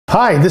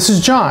Hi, this is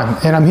John,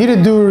 and I'm here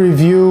to do a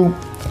review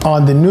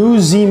on the new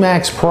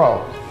Zmax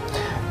Pro.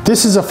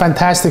 This is a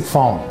fantastic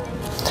phone.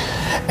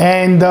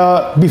 And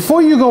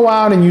before you go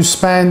out and you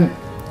spend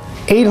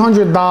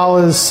 $800,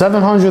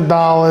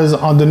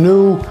 $700 on the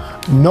new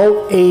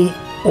Note 8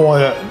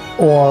 or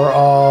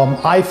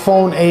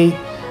iPhone 8,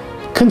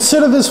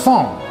 consider this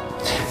phone.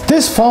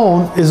 This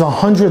phone is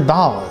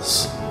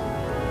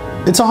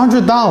 $100. It's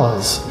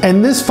 $100.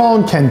 And this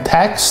phone can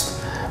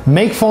text,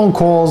 make phone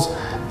calls,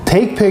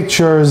 take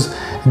pictures,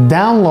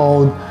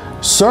 download,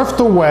 surf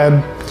the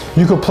web.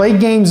 You could play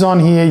games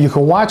on here. You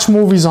could watch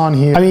movies on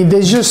here. I mean,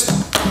 there's just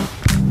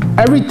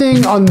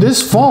everything on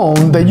this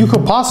phone that you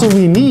could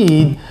possibly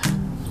need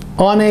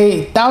on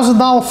a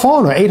 $1,000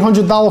 phone or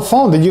 $800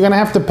 phone that you're gonna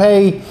have to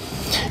pay,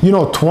 you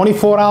know,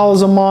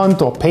 $24 a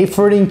month or pay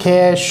for it in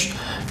cash,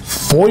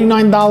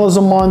 $49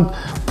 a month,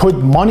 put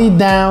money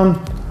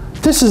down.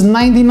 This is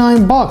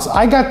 99 bucks.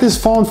 I got this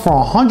phone for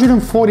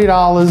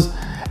 $140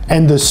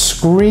 and the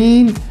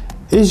screen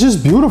is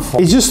just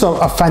beautiful. It's just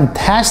a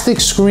fantastic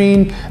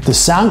screen. The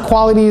sound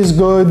quality is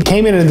good.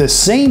 Came in the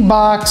same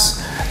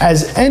box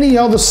as any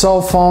other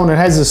cell phone. It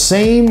has the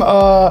same,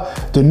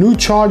 the new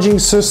charging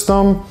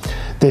system.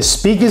 There's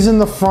speakers in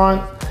the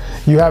front.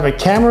 You have a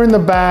camera in the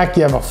back.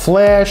 You have a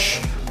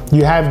flash.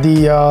 You have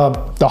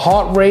the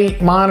heart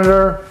rate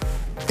monitor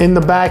in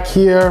the back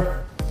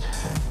here.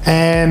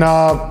 And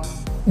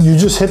you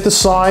just hit the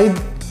side.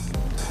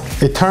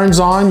 It turns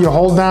on. You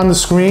hold down the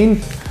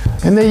screen.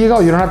 And there you go,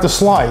 you don't have to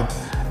slide.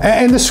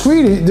 And the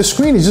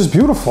screen is just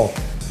beautiful.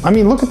 I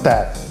mean, look at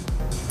that.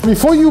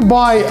 Before you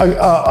buy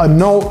a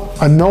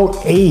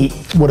Note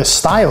 8 with a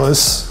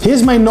stylus,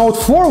 here's my Note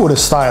 4 with a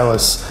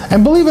stylus.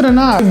 And believe it or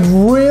not, I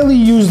rarely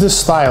use this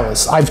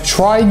stylus. I've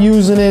tried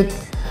using it.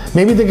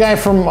 Maybe the guy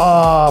from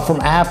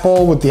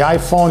Apple with the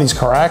iPhone, he's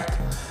correct,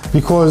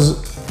 because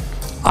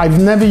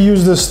I've never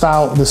used this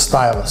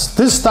stylus.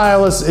 This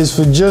stylus is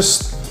for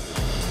just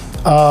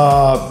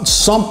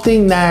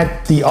something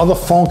that the other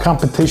phone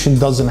competition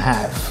doesn't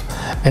have,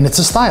 and it's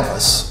a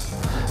stylus.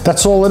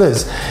 That's all it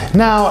is.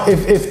 Now,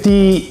 if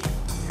the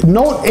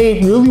Note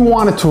 8 really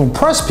wanted to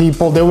impress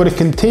people, they would have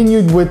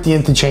continued with the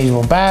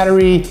interchangeable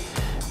battery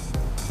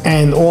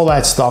and all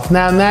that stuff.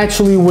 Now,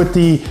 naturally, with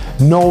the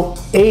Note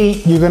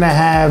 8, you're gonna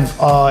have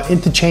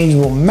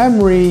interchangeable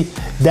memory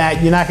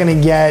that you're not gonna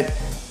get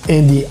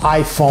in the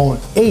iPhone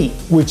 8,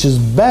 which is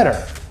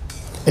better,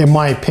 in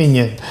my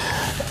opinion.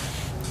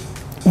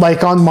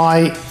 Like on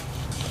my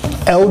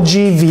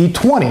LG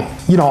V20,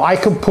 you know, I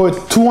could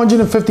put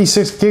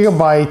 256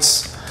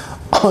 gigabytes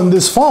on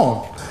this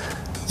phone.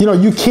 You know,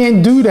 you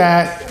can't do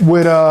that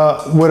with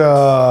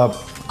a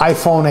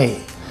iPhone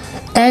 8.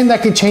 And I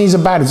could change the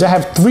batteries. I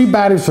have 3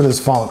 batteries for this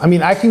phone. I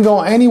mean, I can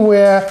go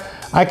anywhere.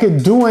 I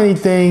could do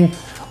anything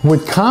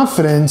with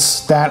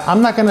confidence that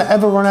I'm not gonna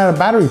ever run out of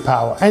battery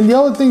power. And the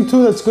other thing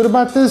too that's good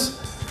about this,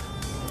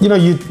 you know,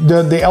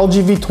 the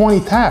LG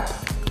V20 tap.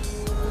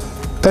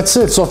 That's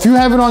it. So if you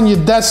have it on your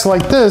desk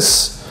like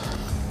this,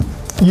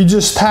 you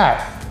just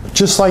tap,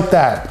 just like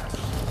that.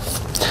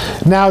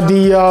 Now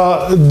the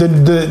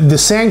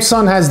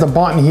Samsung has the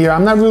button here.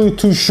 I'm not really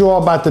too sure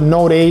about the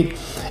Note 8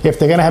 if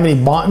they're gonna have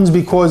any buttons,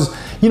 because,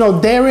 you know,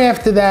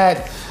 thereafter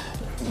that,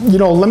 you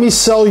know, let me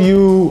sell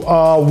you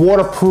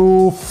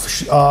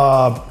waterproof,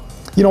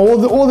 you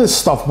know, all this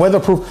stuff,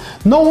 weatherproof.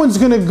 No one's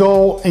gonna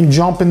go and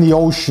jump in the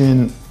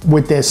ocean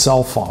with their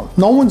cell phone.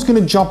 No one's gonna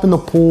jump in the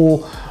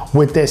pool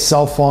with their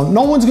cell phone.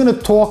 No one's gonna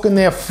talk in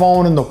their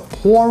phone in the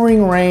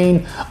pouring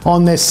rain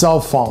on their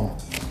cell phone.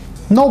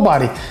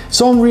 Nobody.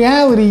 So in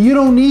reality, you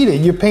don't need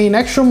it. You're paying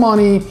extra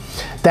money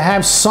to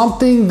have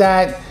something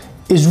that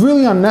is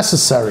really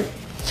unnecessary.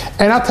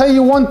 And I'll tell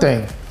you one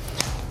thing,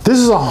 this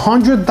is a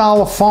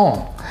 $100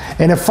 phone.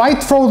 And if I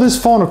throw this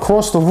phone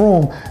across the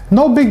room,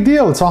 no big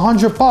deal, it's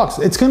 100 bucks.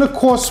 It's gonna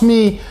cost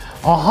me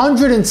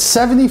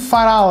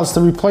 $175 to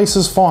replace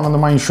this phone under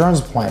my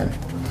insurance plan.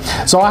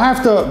 So I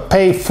have to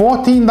pay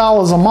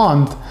 $14 a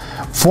month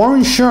for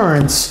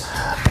insurance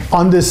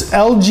on this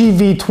LG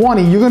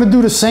V20. You're gonna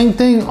do the same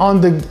thing on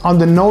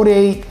the Note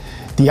 8,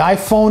 the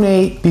iPhone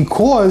 8,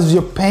 because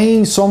you're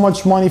paying so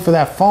much money for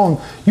that phone.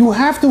 You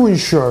have to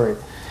insure it.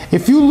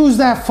 If you lose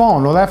that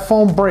phone, or that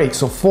phone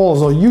breaks or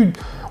falls, or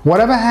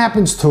whatever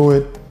happens to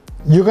it,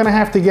 you're gonna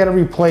have to get it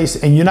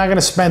replaced, and you're not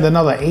gonna spend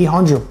another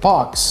 800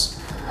 bucks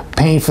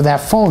paying for that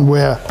phone,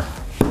 where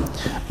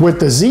with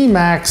the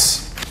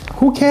Zmax,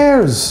 who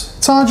cares?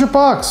 It's 100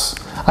 bucks.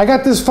 I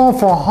got this phone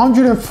for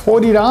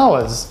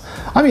 $140.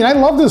 I mean, I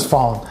love this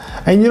phone.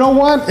 And you know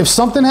what? If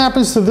something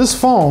happens to this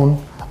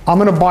phone, I'm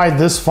gonna buy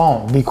this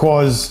phone,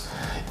 because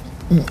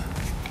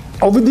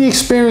over the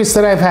experience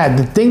that I've had,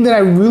 the thing that I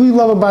really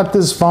love about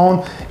this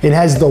phone, it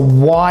has the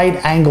wide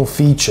angle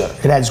feature.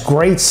 It has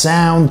great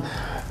sound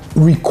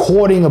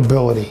recording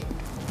ability.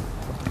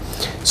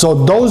 So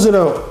those are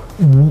the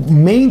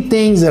main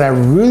things that I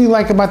really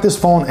like about this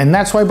phone, and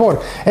that's why I bought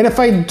it. And if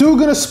I do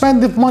gonna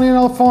spend the money on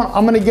another phone,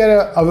 I'm gonna get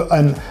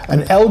an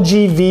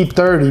LG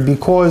V30,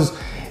 because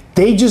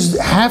they just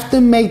have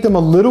to make them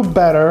a little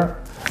better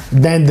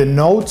than the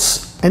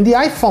Notes and the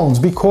iPhones,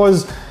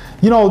 because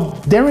you know,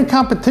 they're in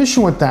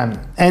competition with them.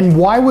 And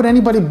why would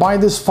anybody buy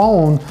this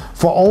phone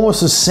for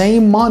almost the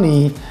same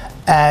money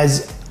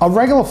as a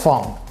regular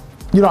phone?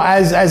 You know,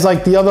 as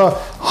like the other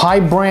high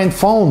brand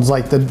phones,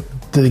 like the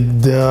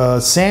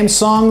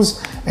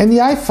Samsungs and the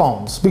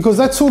iPhones, because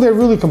that's who they're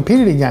really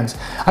competing against.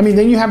 I mean,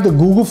 then you have the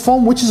Google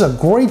phone, which is a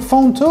great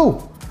phone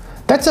too.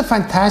 That's a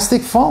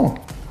fantastic phone.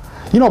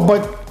 You know,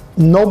 but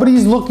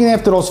nobody's looking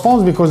after those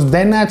phones because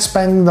they're not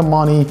spending the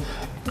money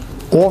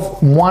or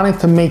wanting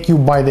to make you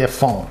buy their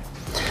phone.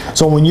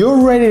 So when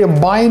you're ready to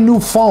buy a new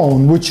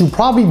phone, which you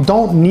probably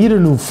don't need a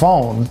new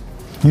phone,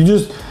 you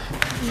just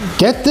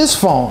get this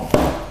phone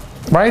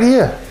right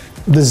here,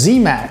 the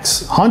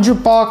Zmax,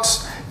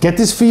 $100. Get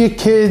this for your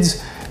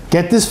kids.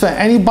 Get this for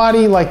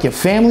anybody, like your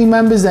family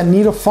members that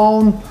need a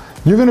phone.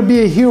 You're gonna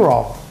be a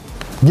hero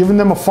giving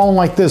them a phone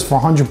like this for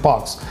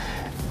 $100.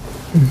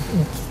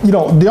 You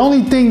know, the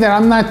only thing that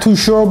I'm not too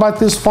sure about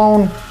this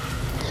phone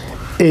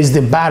is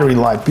the battery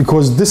life,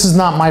 because this is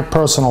not my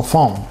personal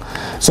phone.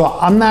 So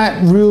I'm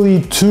not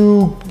really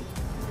too,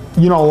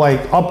 you know,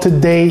 like up to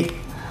date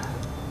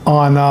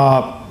on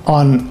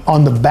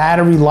the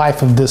battery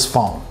life of this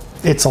phone.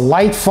 It's a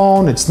light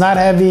phone, it's not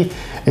heavy,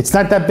 it's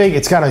not that big,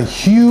 it's got a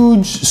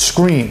huge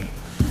screen.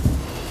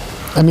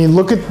 I mean,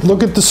 look at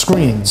the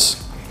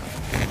screens.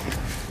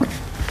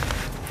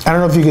 I don't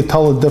know if you could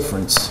tell the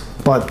difference,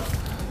 but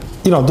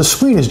you know, the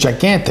screen is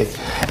gigantic.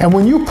 And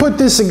when you put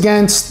this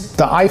against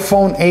the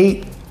iPhone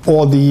 8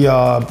 or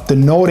the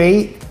Note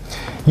 8,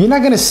 you're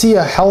not gonna see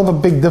a hell of a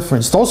big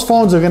difference. Those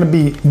phones are gonna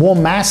be more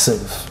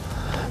massive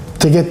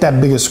to get that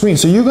bigger screen.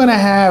 So you're gonna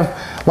have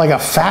like a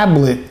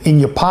phablet in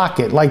your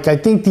pocket. Like I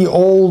think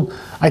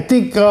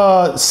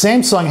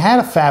Samsung had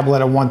a phablet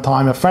at one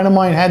time. A friend of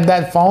mine had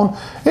that phone.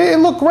 It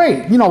looked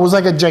great. You know, it was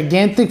like a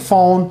gigantic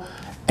phone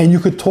and you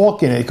could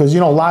talk in it, because you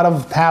know, a lot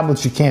of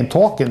tablets you can't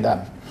talk in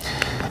them.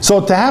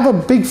 So to have a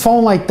big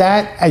phone like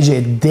that as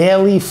your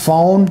daily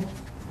phone,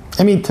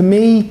 I mean, to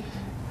me,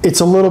 it's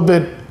a little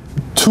bit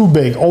too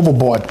big,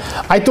 overboard.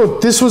 I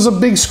thought this was a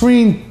big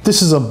screen.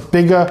 This is a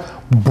bigger,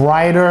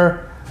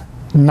 brighter,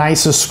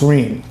 nicer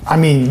screen. I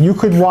mean, you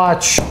could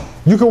watch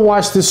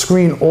this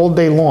screen all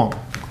day long.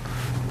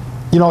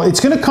 You know, it's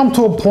gonna come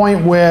to a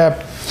point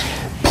where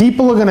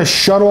people are gonna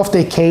shut off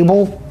their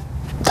cable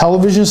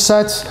television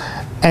sets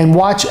and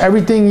watch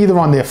everything either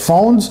on their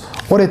phones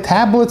or their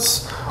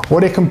tablets or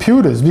their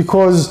computers,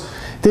 because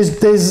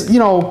there's you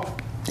know,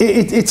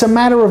 it's a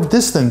matter of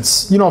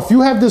distance. You know, if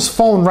you have this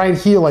phone right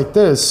here like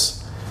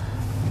this,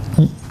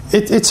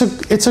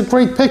 it's a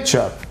great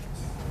picture.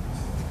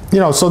 You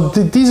know, so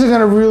these are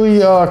gonna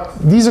really,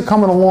 these are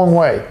coming a long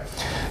way.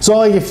 So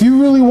like if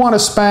you really wanna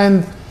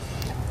spend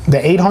the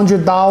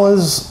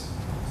 $800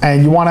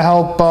 and you wanna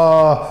help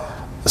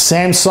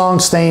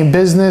Samsung stay in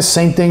business,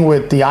 same thing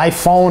with the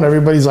iPhone,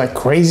 everybody's like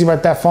crazy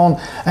about that phone.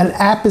 An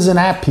app is an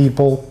app,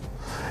 people.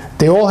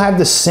 They all have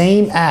the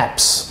same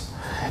apps.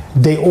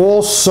 They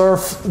all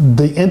surf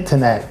the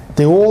internet.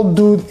 They all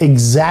do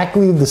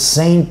exactly the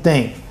same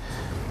thing.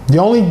 The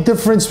only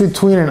difference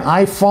between an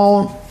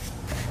iPhone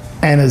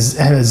and a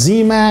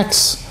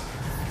Zmax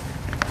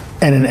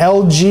and an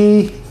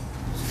LG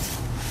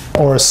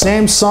or a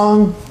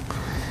Samsung,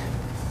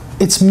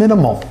 it's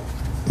minimal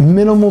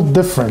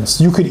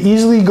difference. You could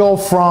easily go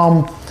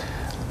from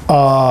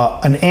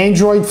an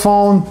Android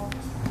phone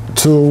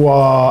to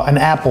an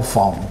Apple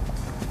phone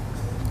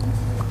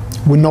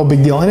with no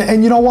big deal.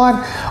 And you know what?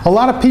 A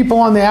lot of people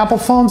on the Apple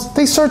phones,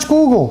 they search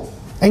Google,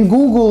 and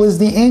Google is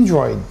the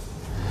Android.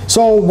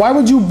 So why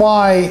would you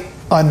buy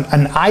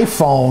an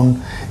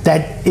iPhone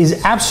that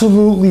is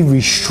absolutely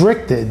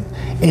restricted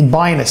in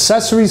buying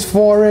accessories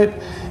for it,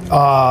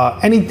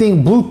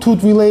 anything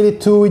Bluetooth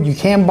related to it? You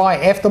can't buy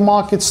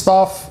aftermarket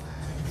stuff.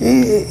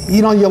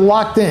 You know, you're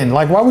locked in.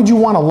 Like, why would you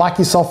want to lock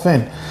yourself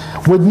in?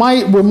 With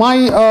my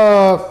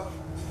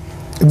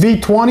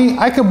V20,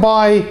 I could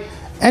buy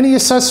any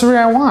accessory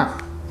I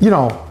want. You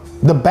know,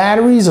 the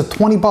batteries are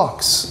 20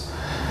 bucks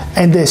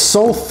and they're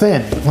so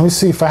thin. Let me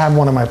see if I have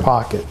one in my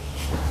pocket.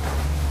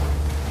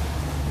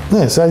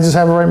 Yes, I just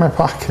have it right in my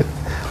pocket.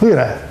 Look at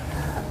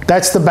that.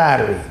 That's the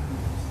battery.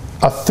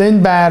 A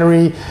thin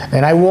battery,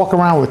 and I walk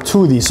around with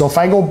two of these. So if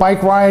I go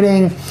bike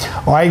riding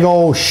or I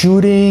go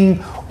shooting,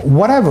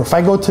 whatever, if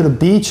I go to the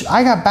beach,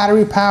 I got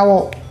battery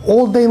power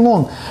all day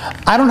long.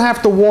 I don't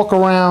have to walk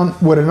around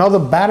with another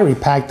battery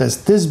pack that's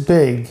this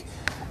big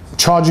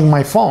charging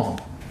my phone.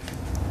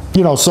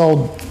 You know,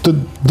 so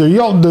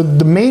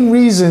the main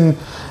reason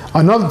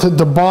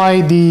to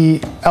buy the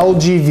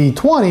LG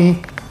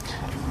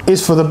V20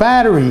 is for the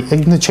battery,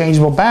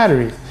 interchangeable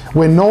battery,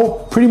 where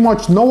pretty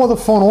much no other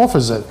phone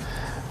offers it.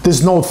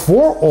 This Note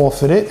 4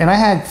 offered it, and I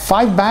had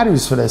 5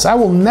 batteries for this. I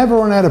will never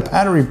run out of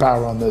battery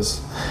power on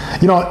this.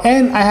 You know,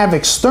 and I have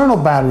external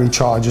battery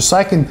chargers, so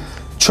I can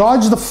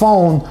charge the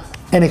phone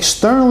and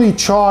externally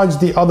charge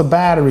the other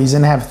batteries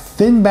and have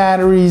thin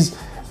batteries,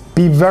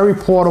 be very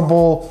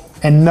portable,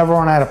 and never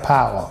run out of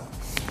power.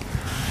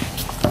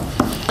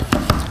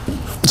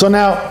 So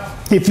now,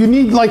 if you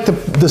need like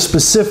the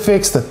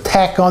specifics, the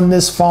tech on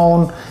this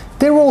phone,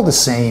 they're all the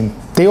same.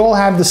 They all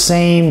have the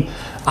same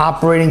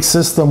operating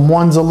system.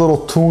 One's a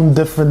little tuned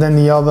different than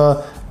the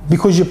other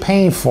because you're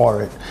paying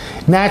for it.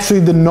 Naturally,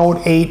 the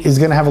Note 8 is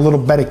gonna have a little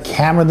better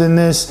camera than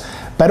this,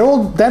 but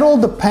that all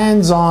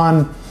depends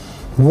on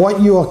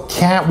what you're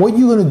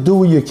gonna do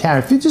with your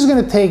camera. If you're just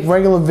gonna take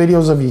regular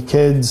videos of your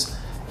kids,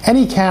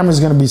 any camera is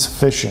gonna be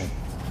sufficient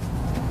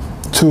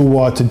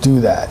to do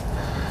that.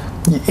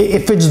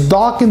 If it's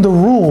dark in the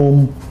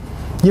room,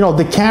 you know,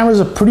 the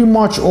cameras are pretty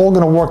much all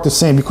gonna work the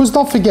same, because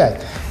don't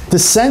forget, the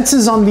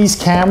sensors on these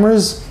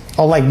cameras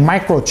are like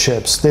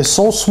microchips. They're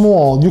so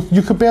small,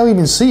 you could barely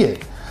even see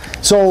it.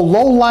 So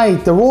low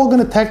light, they're all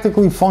gonna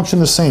technically function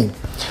the same.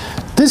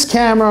 This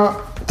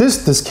camera,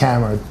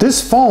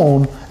 this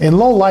phone in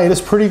low light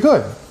is pretty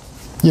good,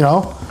 you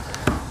know.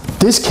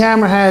 This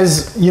camera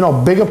has, you know,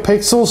 bigger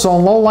pixels, so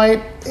in low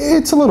light,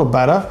 it's a little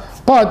better,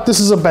 but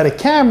this is a better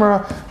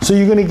camera, so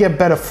you're gonna get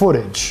better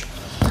footage.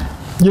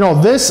 You know,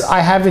 this, I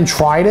haven't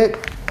tried it,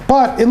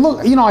 but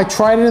I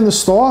tried it in the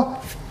store,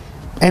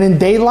 and in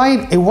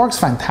daylight, it works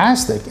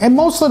fantastic. And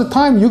most of the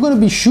time, you're gonna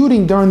be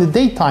shooting during the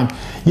daytime.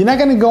 You're not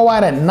gonna go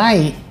out at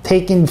night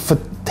taking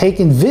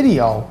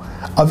video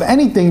of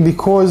anything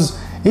because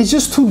it's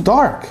just too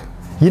dark.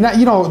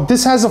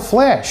 This has a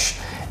flash.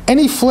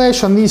 Any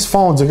flash on these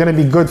phones are gonna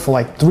be good for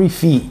like 3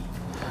 feet,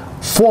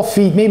 4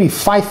 feet, maybe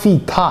 5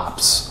 feet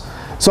tops.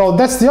 So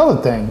that's the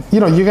other thing. You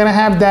know, you're gonna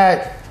have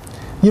that,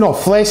 you know,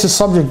 flash to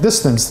subject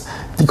distance,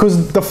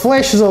 because the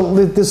flash is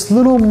this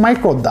little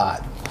micro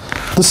dot.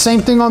 The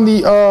same thing on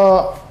the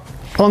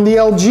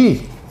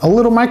LG, a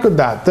little micro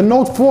dot. The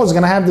Note 4 is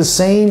gonna have the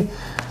same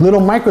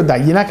little micro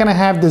dot. You're not gonna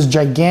have this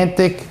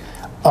gigantic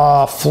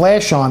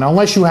flash on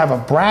unless you have a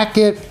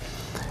bracket.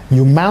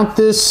 You mount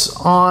this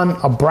on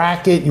a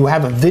bracket, you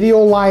have a video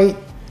light,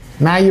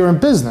 now you're in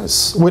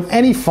business. With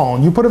any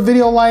phone, you put a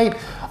video light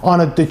on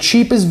the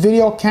cheapest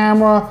video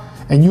camera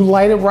and you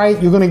light it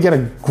right, you're gonna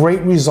get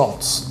great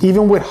results.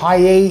 Even with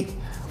high 8,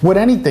 with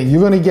anything,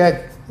 you're gonna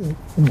get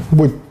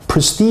with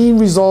pristine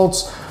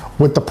results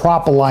with the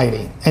proper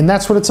lighting. And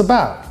that's what it's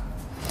about.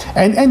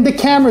 And the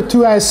camera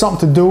too has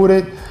something to do with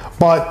it,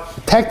 but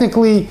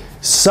technically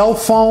cell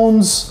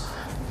phones,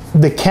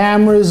 the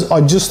cameras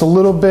are just a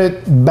little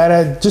bit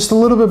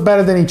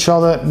better than each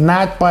other,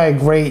 not by a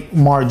great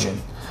margin.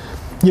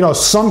 You know,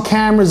 some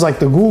cameras like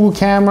the Google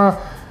camera,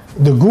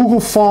 the Google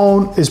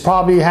phone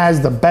probably has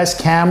the best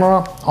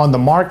camera on the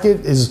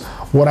market, is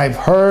what I've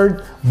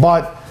heard,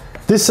 but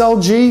this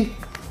LG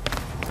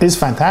is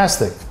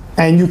fantastic.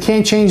 And you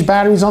can't change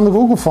batteries on the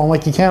Google phone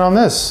like you can on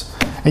this.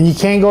 And you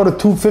can't go to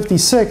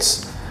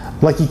 256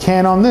 like you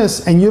can on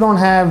this. And you don't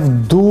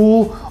have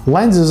dual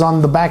lenses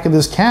on the back of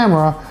this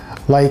camera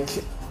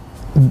like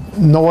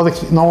no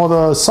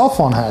other cell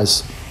phone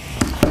has.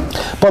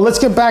 But let's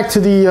get back to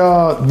the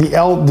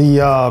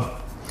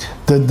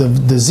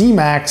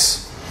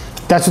Zmax.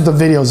 That's what the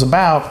video is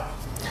about.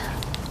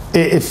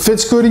 It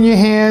fits good in your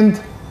hand.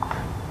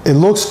 It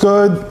looks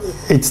good.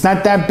 It's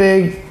not that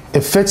big.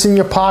 It fits in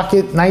your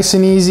pocket, nice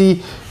and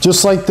easy,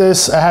 just like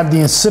this. I have the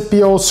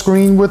Incipio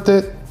screen with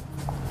it.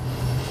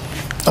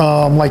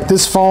 Like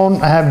this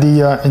phone, I have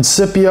the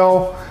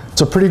Incipio. It's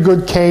a pretty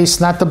good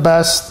case, not the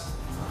best.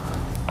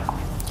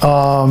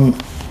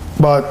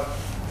 But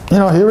you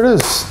know, here it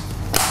is.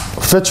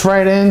 Fits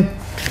right in.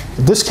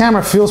 This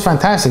camera feels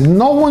fantastic.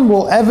 No one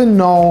will ever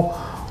know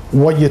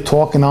what you're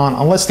talking on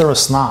unless they're a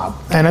snob.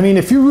 And I mean,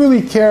 if you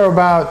really care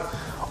about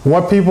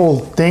what people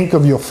think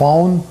of your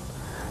phone,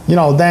 you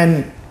know,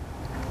 then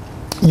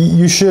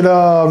you should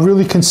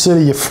really consider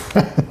your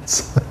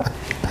friends.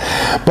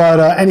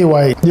 But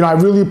anyway, you know, I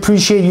really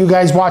appreciate you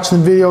guys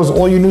watching the videos.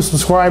 All you new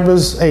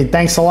subscribers, hey,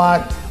 thanks a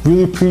lot.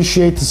 Really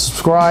appreciate the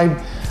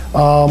subscribe.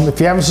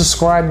 If you haven't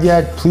subscribed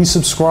yet, please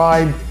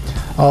subscribe.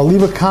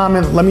 Leave a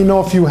comment. Let me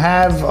know if you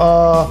have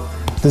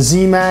the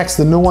Zmax,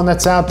 the new one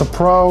that's out, the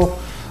Pro.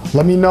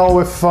 Let me know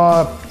if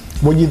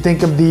what you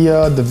think of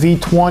the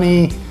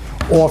V20,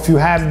 or if you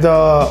have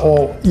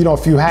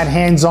if you had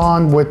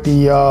hands-on with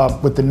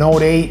the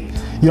Note 8.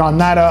 You know, I'm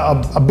not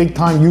a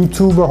big-time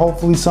YouTuber.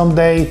 Hopefully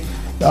someday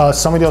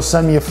somebody will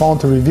send me a phone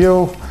to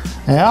review,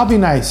 and I'll be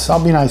nice.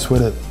 I'll be nice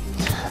with it.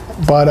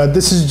 But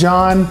this is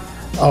John.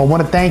 I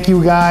want to thank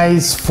you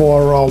guys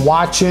for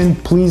watching.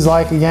 Please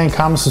like, again,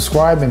 comment,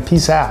 subscribe, and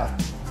peace out.